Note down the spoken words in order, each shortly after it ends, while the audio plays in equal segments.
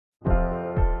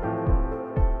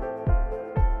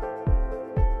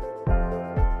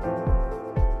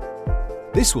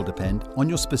This will depend on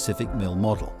your specific mill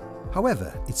model.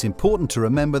 However, it's important to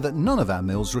remember that none of our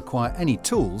mills require any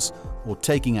tools or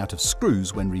taking out of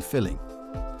screws when refilling.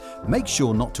 Make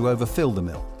sure not to overfill the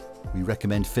mill. We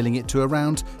recommend filling it to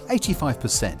around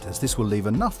 85%, as this will leave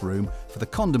enough room for the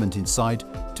condiment inside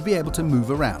to be able to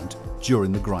move around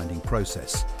during the grinding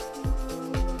process.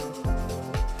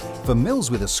 For mills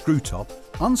with a screw top,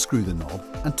 unscrew the knob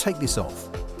and take this off.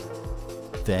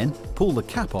 Then pull the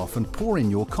cap off and pour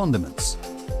in your condiments.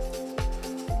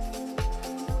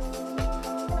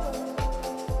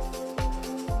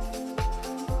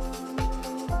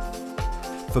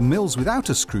 For mills without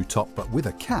a screw top but with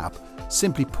a cap,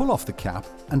 simply pull off the cap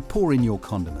and pour in your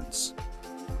condiments.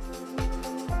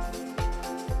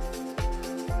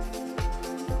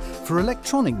 For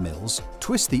electronic mills,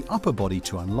 twist the upper body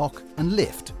to unlock and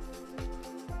lift.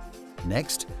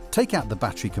 Next, take out the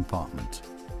battery compartment.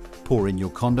 Pour in your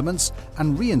condiments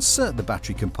and reinsert the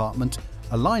battery compartment,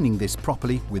 aligning this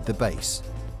properly with the base.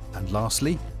 And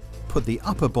lastly, put the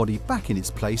upper body back in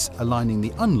its place, aligning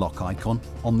the unlock icon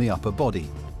on the upper body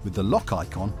with the lock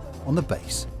icon on the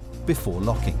base before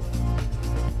locking.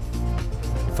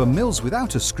 For mills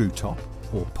without a screw top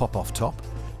or pop-off top,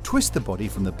 twist the body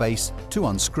from the base to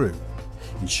unscrew,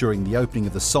 ensuring the opening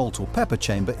of the salt or pepper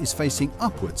chamber is facing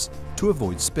upwards to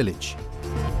avoid spillage.